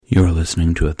You are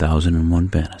listening to 1001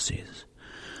 Fantasies.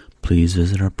 Please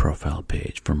visit our profile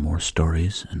page for more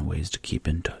stories and ways to keep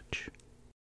in touch.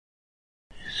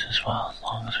 He says, well, as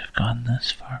long as we've gone this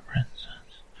far,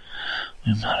 princess,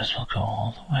 we might as well go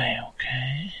all the way,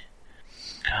 okay?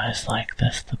 Guys like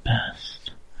this the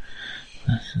best.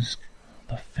 This is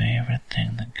the favorite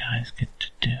thing that guys get to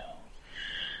do.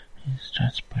 He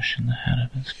starts pushing the head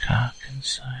of his cock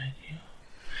inside you.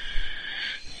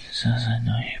 He says, I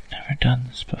know you've never done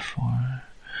this before,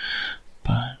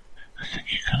 but I think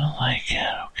you're gonna like it,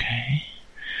 okay?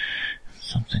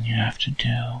 It's something you have to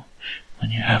do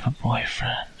when you have a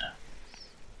boyfriend.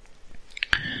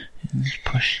 He's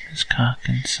pushing his cock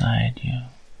inside you.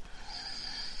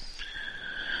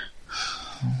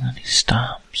 And then he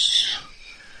stops.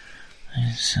 And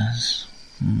he says,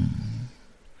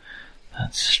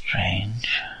 that's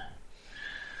strange.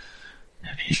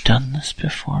 Have you done this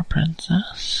before,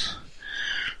 princess?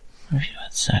 Have you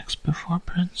had sex before,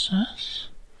 princess?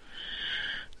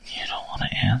 You don't want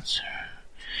to answer.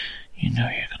 You know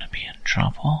you're going to be in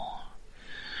trouble.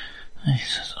 And he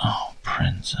says, oh,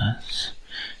 princess,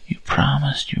 you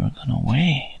promised you were going to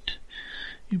wait.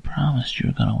 You promised you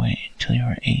were going to wait until you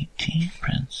were 18,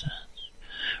 princess.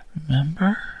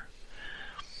 Remember?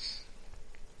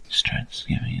 He starts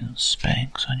giving you those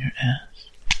spanks on your ass.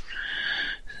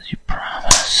 He says, you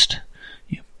promised,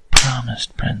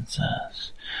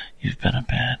 princess. You've been a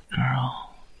bad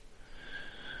girl.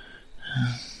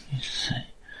 And you say,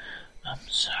 I'm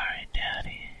sorry,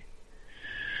 Daddy.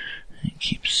 And he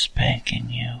keeps spanking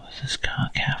you with his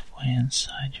cock halfway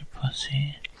inside your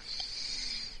pussy.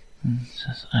 And he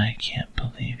says, I can't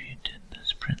believe you did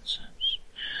this, princess.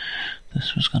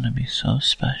 This was going to be so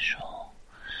special.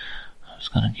 I was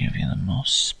going to give you the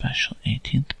most special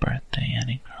 18th birthday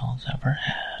any girl has ever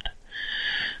had.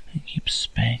 He keeps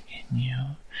spanking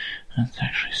you, and it's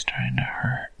actually starting to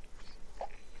hurt.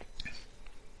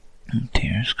 And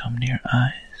tears come to your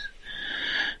eyes,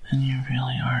 and you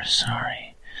really are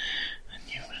sorry. And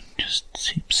you just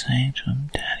keep saying to him,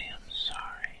 Daddy, I'm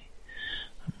sorry.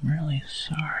 I'm really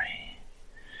sorry.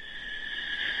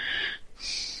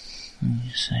 And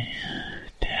you say,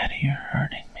 Daddy, you're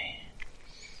hurting me.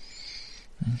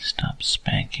 And he stops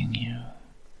spanking you.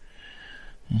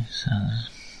 He says,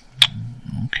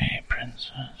 okay,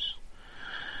 princess.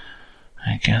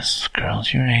 I guess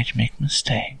girls your age make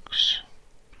mistakes.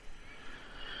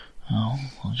 Oh,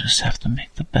 we'll just have to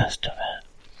make the best of it.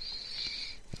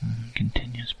 And he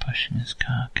continues pushing his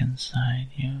cock inside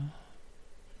you.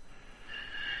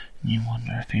 And you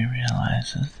wonder if he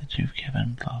realizes that you've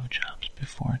given blowjobs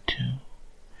before too.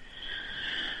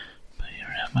 But you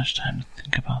don't have much time to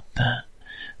think about that.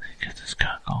 He gets his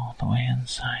cock all the way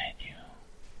inside you.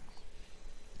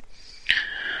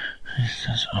 He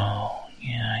says, oh,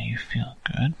 yeah, you feel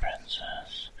good,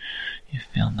 princess. You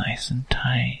feel nice and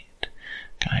tight.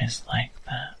 Guys like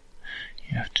that.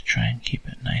 You have to try and keep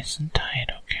it nice and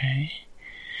tight, okay?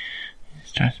 He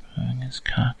starts moving his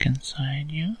cock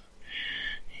inside you.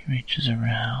 He reaches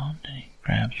around and he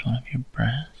grabs one of your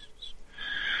breasts.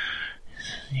 He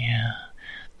says, yeah,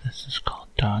 this is called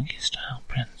doggy style,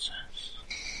 princess.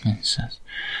 And he says,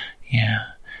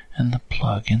 yeah, and the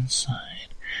plug inside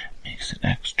makes it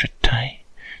extra tight.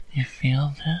 Do you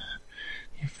feel that?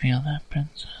 You feel that,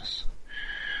 princess?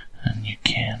 And you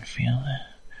can feel it.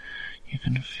 You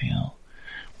can feel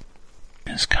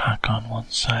his cock on one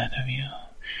side of you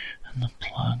and the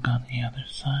plug on the other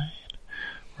side,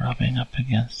 rubbing up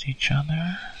against each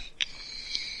other.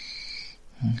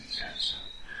 And he says,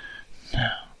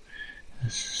 now,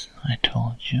 I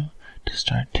told you to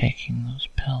start taking those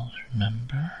pills,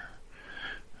 remember?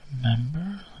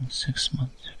 Remember, like 6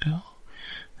 months ago,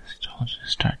 I told you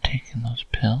to start taking those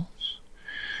pills?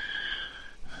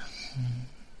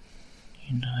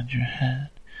 You nod your head.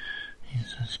 He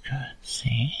says, good,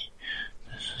 see?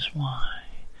 This is why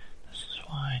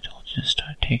I told you to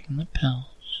start taking the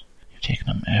pills. You've taken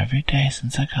them every day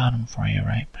since I got them for you,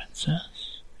 right,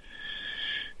 princess?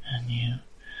 And you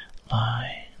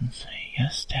lie and say,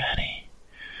 yes, Daddy.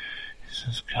 He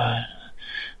says, good.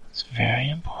 It's very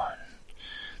important.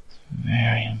 It's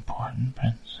very important,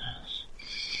 princess.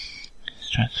 He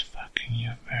starts fucking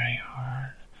you very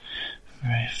hard,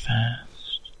 very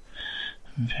fast,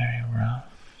 and very rough.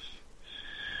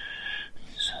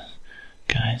 He says,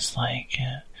 guys like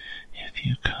it if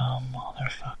you come while they're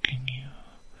fucking you.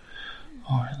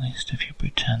 Or at least if you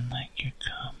pretend like you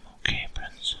come. Okay,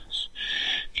 princess?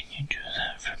 Can you do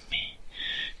that for me?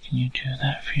 Can you do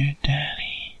that for your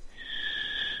daddy?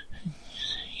 And you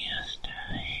say, yes,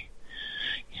 Daddy.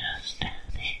 Yes,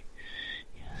 Daddy.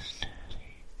 Yes,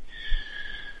 Daddy.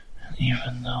 And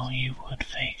even though you would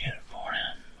fake it for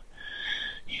him,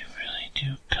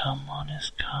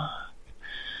 his cock.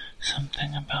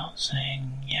 Something about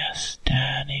saying, yes,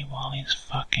 Daddy, while he's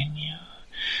fucking you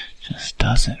just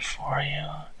does it for you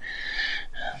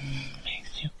and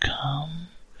makes you come.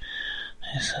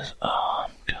 He says, oh,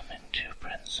 I'm coming too,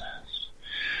 princess.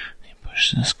 He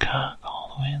pushes his cock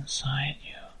all the way inside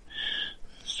you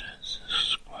and starts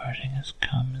squirting his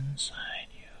cum inside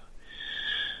you.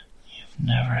 You've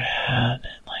never had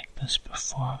it like this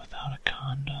before without a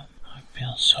condom. It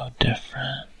feels so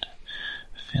different.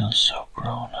 It feels so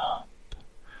grown up.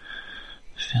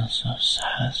 It feels so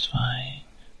satisfying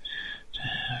to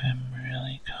have him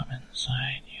really come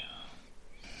inside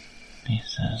you. He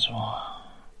says, wow,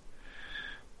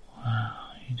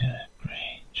 you did a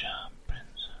great job,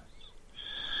 princess.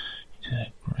 You did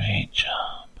a great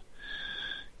job.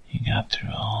 You got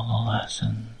through all the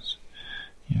lessons.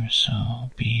 You were so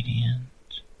obedient.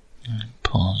 And he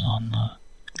pulls on the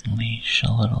leash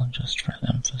a little just for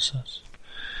emphasis.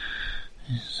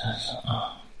 He says,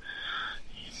 oh,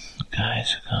 the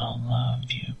guys are gonna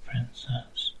love you,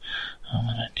 princess. I'm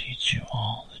gonna teach you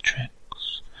all the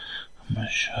tricks. I'm gonna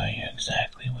show you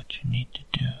exactly what you need to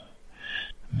do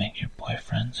to make your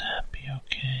boyfriends happy,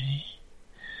 okay?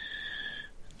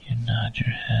 You nod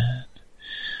your head,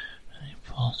 and he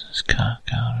pulls his cock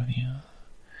out of you.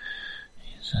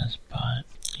 He says, but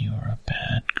you were a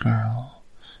bad girl,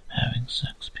 having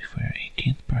sex before your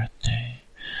 18th birthday,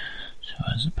 so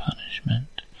as a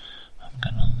punishment, I'm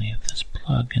gonna leave this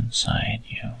plug inside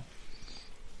you.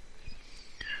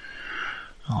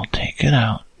 I'll take it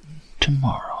out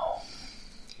tomorrow.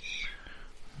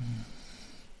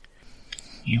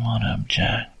 You want to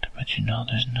object, but you know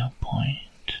there's no point.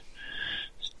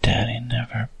 Daddy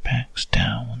never backs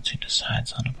down once he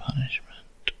decides on a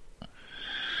punishment.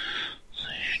 So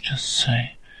you just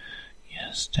say,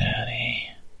 yes, Daddy.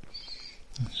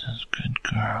 He says, good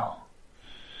girl.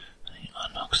 And he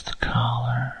unhooks the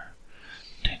collar,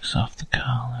 takes off the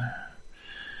collar,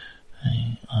 and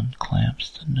he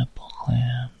unclamps the nipple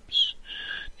clamps,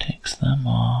 takes them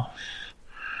off,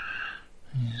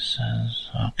 and he says,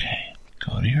 okay,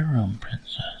 go to your room,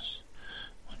 princess.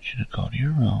 I want you to go to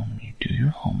your room. You do your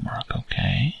homework,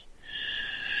 okay?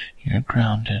 You're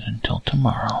grounded until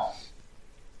tomorrow.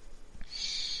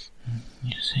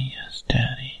 You say, yes,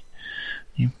 Daddy.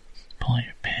 You pull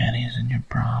your panties and your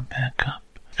bra back up,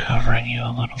 covering you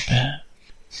a little bit.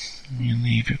 You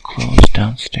leave your clothes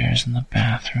downstairs in the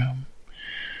bathroom.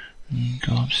 And you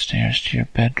go upstairs to your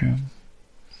bedroom.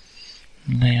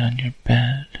 Lay on your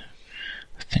bed.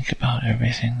 Think about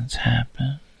everything that's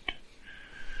happened.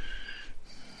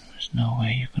 There's no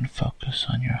way you can focus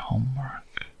on your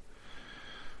homework.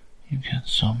 You get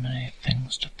so many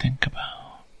things to think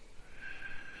about.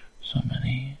 So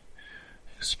many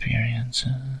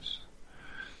experiences.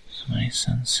 So many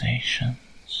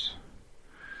sensations.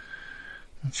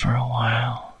 And for a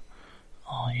while,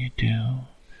 all you do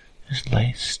is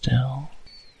lay still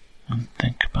and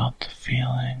think about the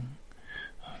feeling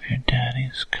of your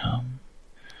daddy's cum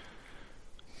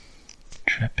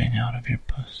dripping out of your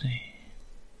pussy.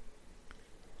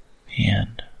 The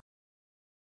end.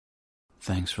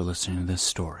 Thanks for listening to this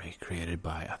story created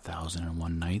by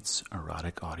 1001 Nights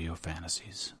Erotic Audio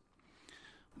Fantasies.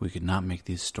 We could not make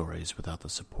these stories without the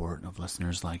support of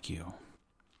listeners like you.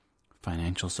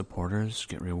 Financial supporters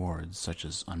get rewards such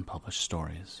as unpublished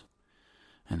stories.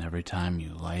 And every time you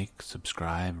like,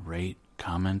 subscribe, rate,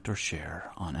 comment, or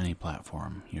share on any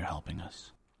platform, you're helping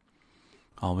us.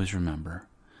 Always remember,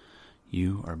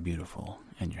 you are beautiful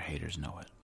and your haters know it.